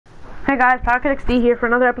Hey guys, Pocket XD here for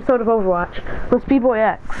another episode of Overwatch with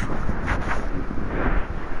Speedboyx.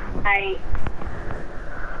 Hi.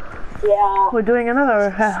 Yeah. We're doing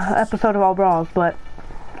another episode of All Brawls, but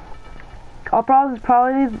All Brawls is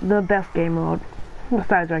probably the best game mode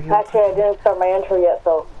besides regular. Actually, I didn't start my intro yet,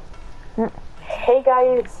 so. Hey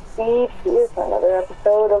guys, Steve here for another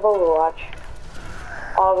episode of Overwatch.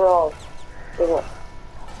 All Brawls.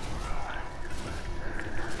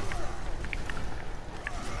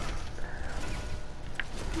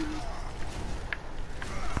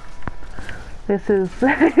 This is...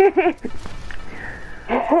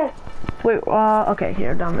 Wait, okay,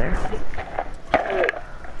 here, down there.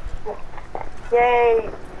 Yay!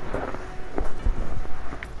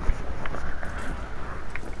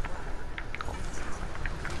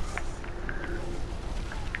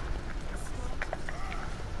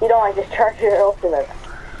 You don't like just charge your ultimate.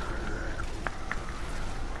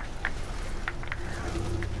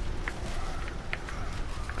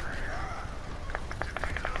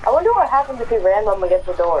 I wonder what happens if you ran them against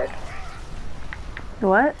the doors.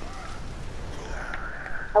 What?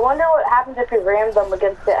 I wonder what happens if you ram them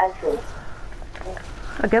against the entrance.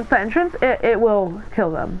 Against the entrance? It will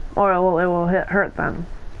kill them, or it will hurt them.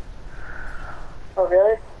 Oh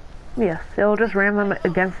really? Yes, it will just ram them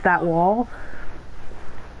against that wall.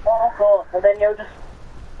 Oh cool. And then you'll just...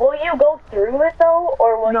 Will you go through it though,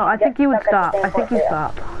 or will you No, I think you would stop. I think you Yeah.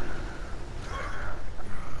 stop.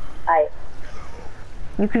 Aye.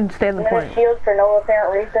 You can stay in the And then point. shield for no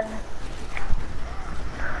apparent reason.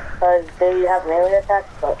 Because they have melee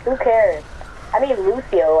attacks, but who cares? I mean,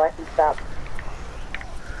 Lucio, I can stop.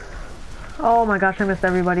 Oh my gosh, I missed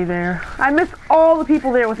everybody there. I missed all the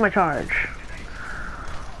people there with my charge.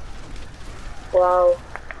 Wow.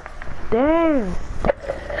 Dang.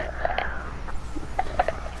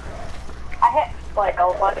 I hit, like,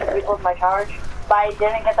 a bunch of people with my charge, but I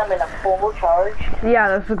didn't get them in a full charge. Yeah,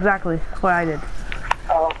 that's exactly what I did.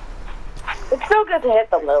 Oh. It's still good to hit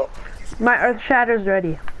them, though. My Earth Shatter's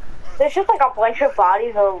ready. There's just, like, a bunch of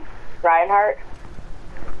bodies of Reinhardt.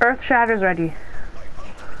 Earth Shatter's ready.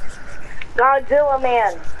 Godzilla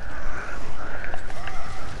Man.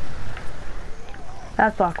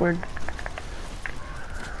 That's awkward.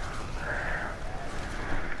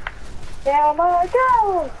 There I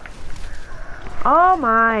go. Oh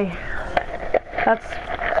my. That's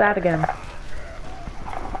sad again.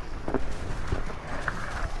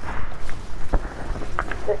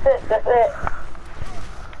 That's it.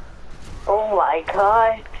 Oh my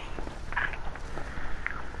god.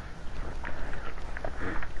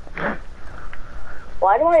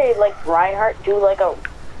 Why do I, like, Reinhardt do, like, a,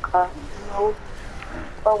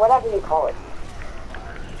 or whatever you call it.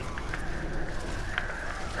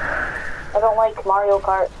 I don't like Mario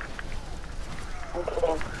Kart. I'm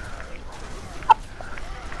kidding.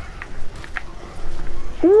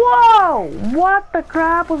 Whoa! What the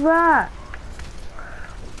crap was that?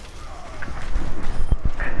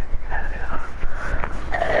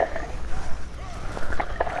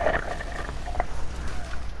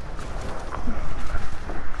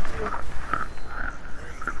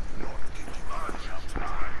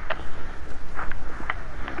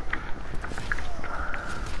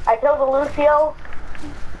 I killed the Lucio.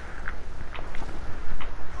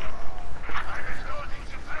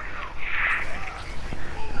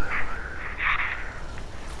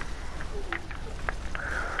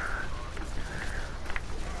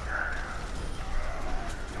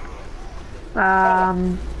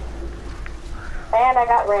 And I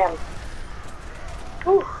got rammed.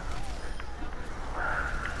 Whew.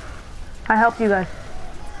 I helped you guys.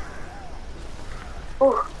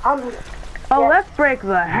 Ooh, Oh, yeah. let's break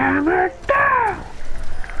the hammer down!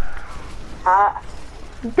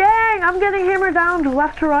 Dang, I'm getting hammered down to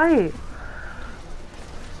left to right.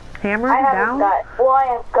 Hammered I down? I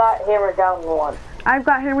have got hammered down once. I've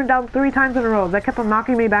got hammered down 3 times in a row. That kept on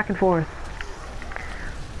knocking me back and forth.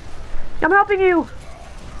 I'm helping you!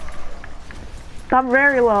 I'm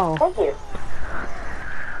very low. Thank you.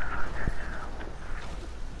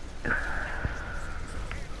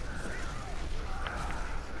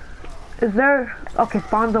 Is there... Okay,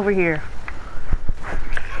 spawn's over here.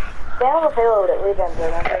 They have a payload at Legends,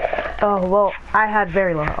 remember? Oh, well, I had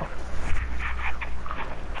very low health.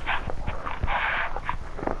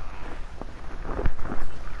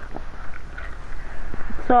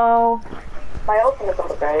 So... My ultimate's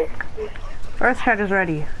upgrade. Earth Shatter's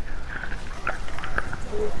ready.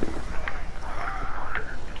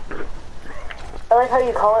 I like how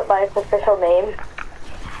you call it by its official name.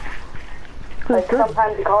 Like,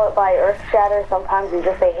 sometimes you call it by Earth Shatter, sometimes you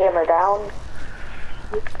just say Hammer Down.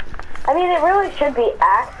 I mean, it really should be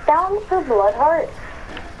Axe Down for Bloodheart.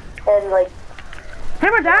 And then like.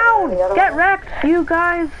 Hammer down! Get wrecked, you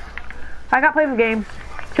guys! I got played the game.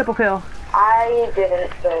 Triple kill. I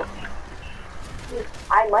didn't, so.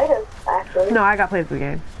 I might have, actually. No, I got played the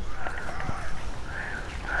game.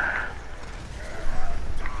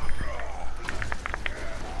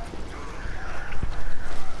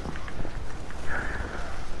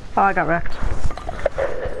 Oh, I got wrecked.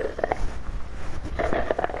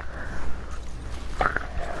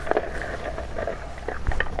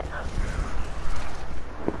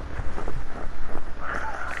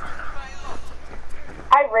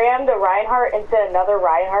 I rammed a Reinhardt into another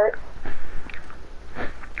Reinhardt.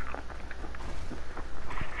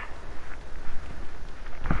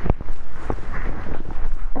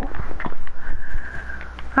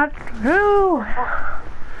 That's true.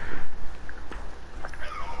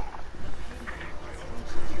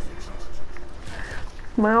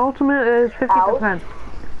 My ultimate is 50%.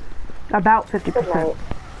 About 50%.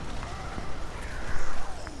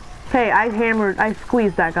 Hey, I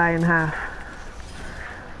squeezed that guy in half.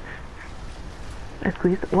 I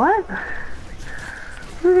squeezed, what?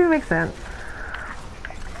 Doesn't even make sense.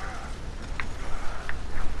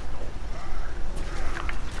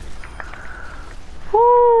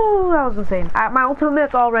 Woo, that was insane. My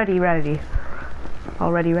ultimate's already ready.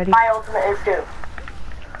 Already ready? My ultimate is too.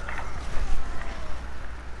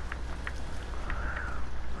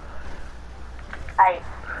 Alright,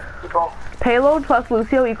 people. Payload plus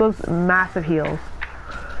Lucio equals massive heals.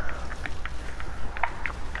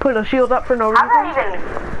 Put a shield up for no reason. How did I even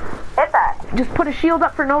hit that? Just put a shield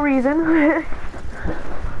up for no reason.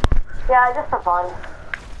 Yeah, just for fun.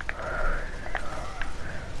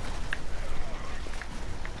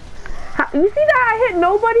 You see that I hit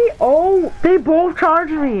nobody? Oh, they both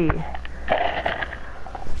charged me.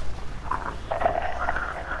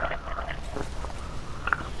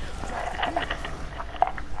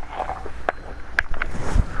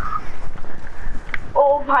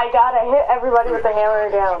 Oh my god, I hit everybody with the hammer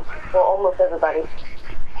down. Well, almost everybody.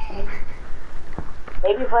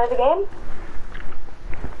 Maybe play the game?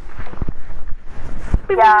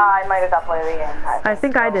 Yeah, I might have got play the game. I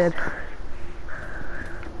think I did.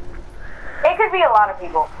 It could be a lot of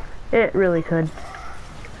people. It really could.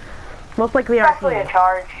 Most likely our Especially team. a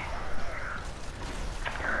charge.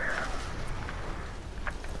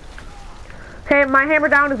 Okay, my hammer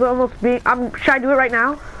down is almost being. Should I do it right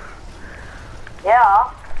now?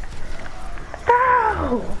 Yeah.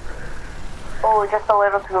 No! Oh, just a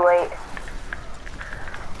little too late.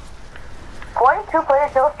 22 player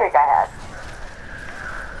kill streak I had.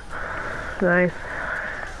 Nice.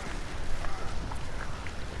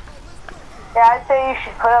 Yeah, I'd say you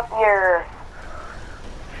should put up your,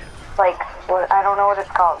 like, what, I don't know what it's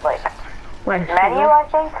called, like, Wait, menu, I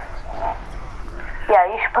think? Yeah,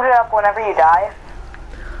 you should put it up whenever you die.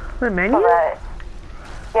 The menu? So that,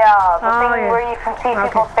 yeah, the Oh, thing yeah. where you can see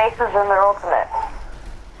people's faces in their ultimate.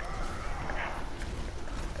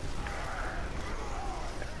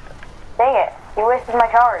 Dang it, you wasted my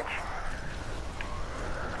charge.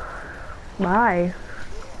 Bye.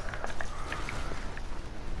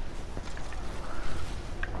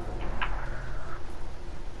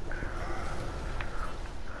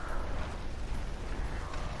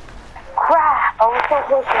 Crap, I was so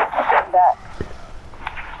close to that.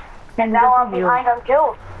 And now I'm behind on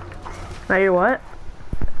kills. Now you're what?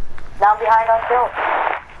 Now I'm behind on kills.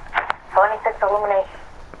 26 elimination.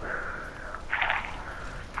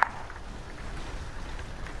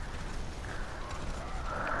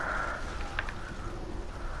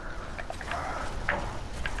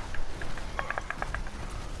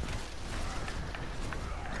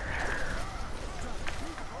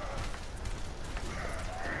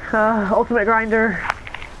 Ultimate grinder.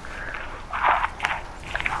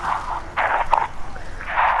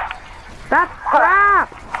 That's crap!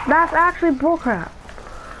 That's actually bullcrap.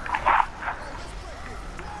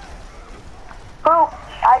 Poop!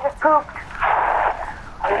 I just pooped.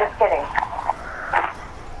 I'm just kidding.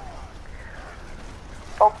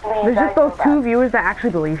 Hopefully you There's guys just those know two that. viewers that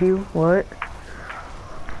actually believe you. What?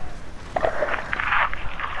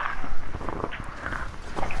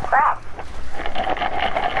 Crap.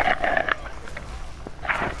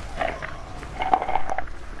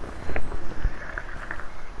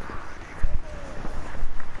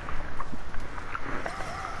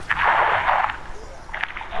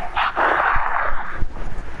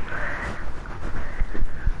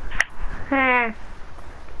 Heh.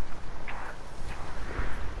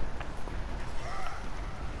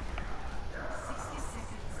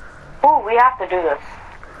 Ooh, we have to do this.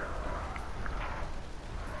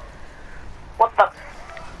 What the?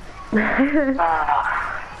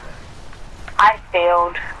 I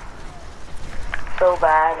failed. so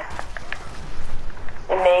bad.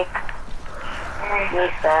 It make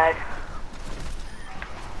me sad.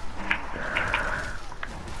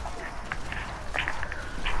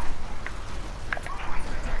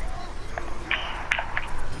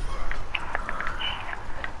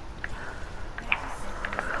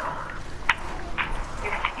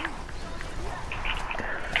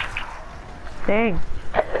 Dang.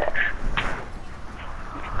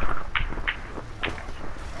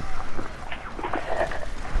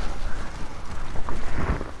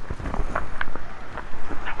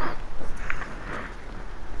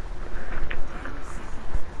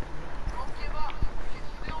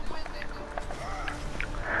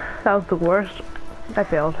 That was the worst. I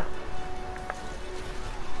failed.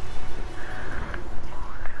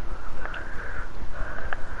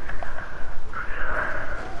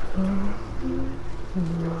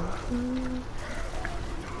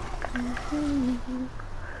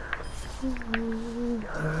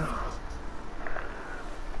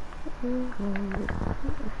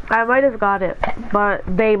 I might have got it, but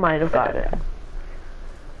they might have got it.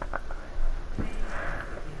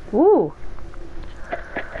 Ooh.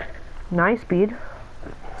 Nice speed.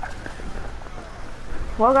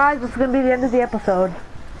 Well guys, this is going to be the end of the episode.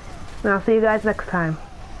 And I'll see you guys next time.